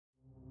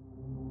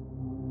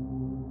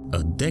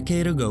A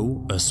decade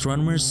ago,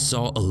 astronomers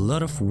saw a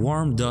lot of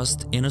warm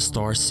dust in a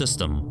star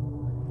system.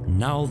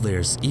 Now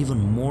there's even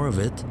more of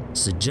it,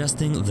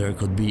 suggesting there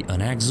could be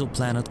an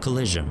exoplanet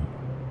collision.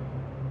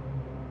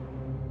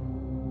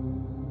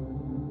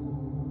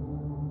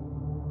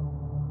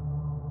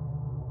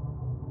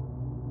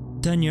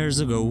 Ten years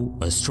ago,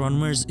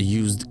 astronomers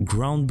used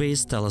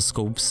ground-based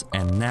telescopes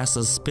and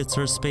NASA's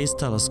Spitzer Space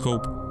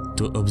Telescope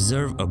to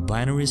observe a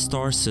binary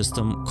star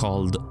system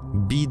called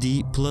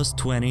BD plus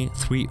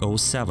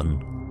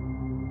 20307.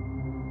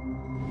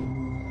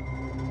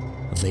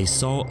 They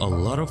saw a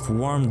lot of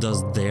warm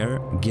dust there,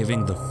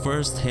 giving the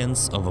first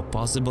hints of a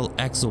possible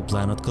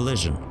exoplanet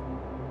collision.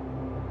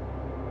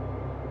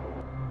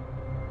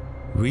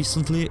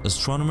 Recently,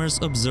 astronomers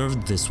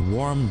observed this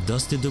warm,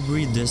 dusty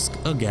debris disk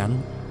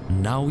again,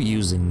 now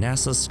using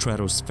NASA's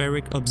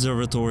Stratospheric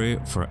Observatory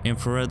for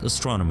infrared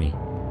astronomy.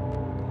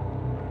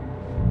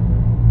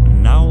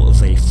 Now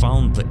they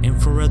found the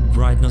infrared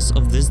brightness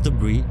of this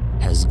debris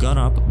has gone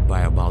up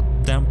by about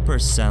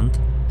 10%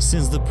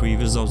 since the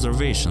previous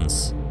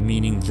observations,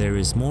 meaning there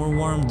is more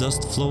warm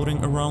dust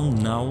floating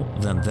around now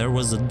than there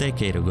was a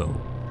decade ago.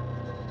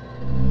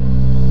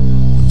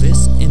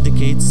 This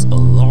indicates a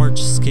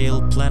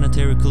large-scale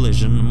planetary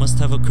collision must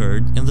have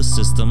occurred in the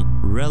system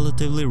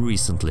relatively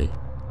recently.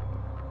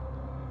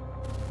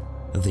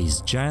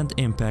 These giant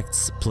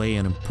impacts play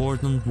an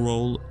important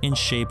role in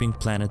shaping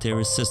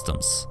planetary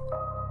systems.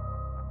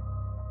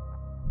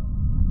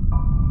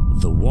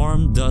 The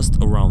warm dust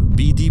around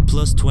BD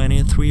plus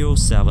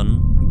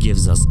 20307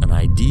 gives us an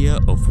idea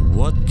of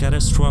what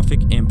catastrophic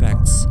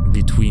impacts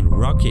between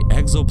rocky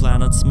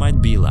exoplanets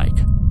might be like.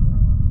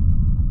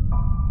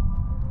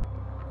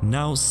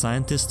 Now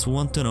scientists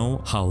want to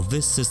know how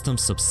this system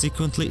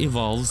subsequently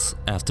evolves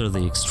after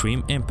the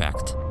extreme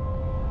impact.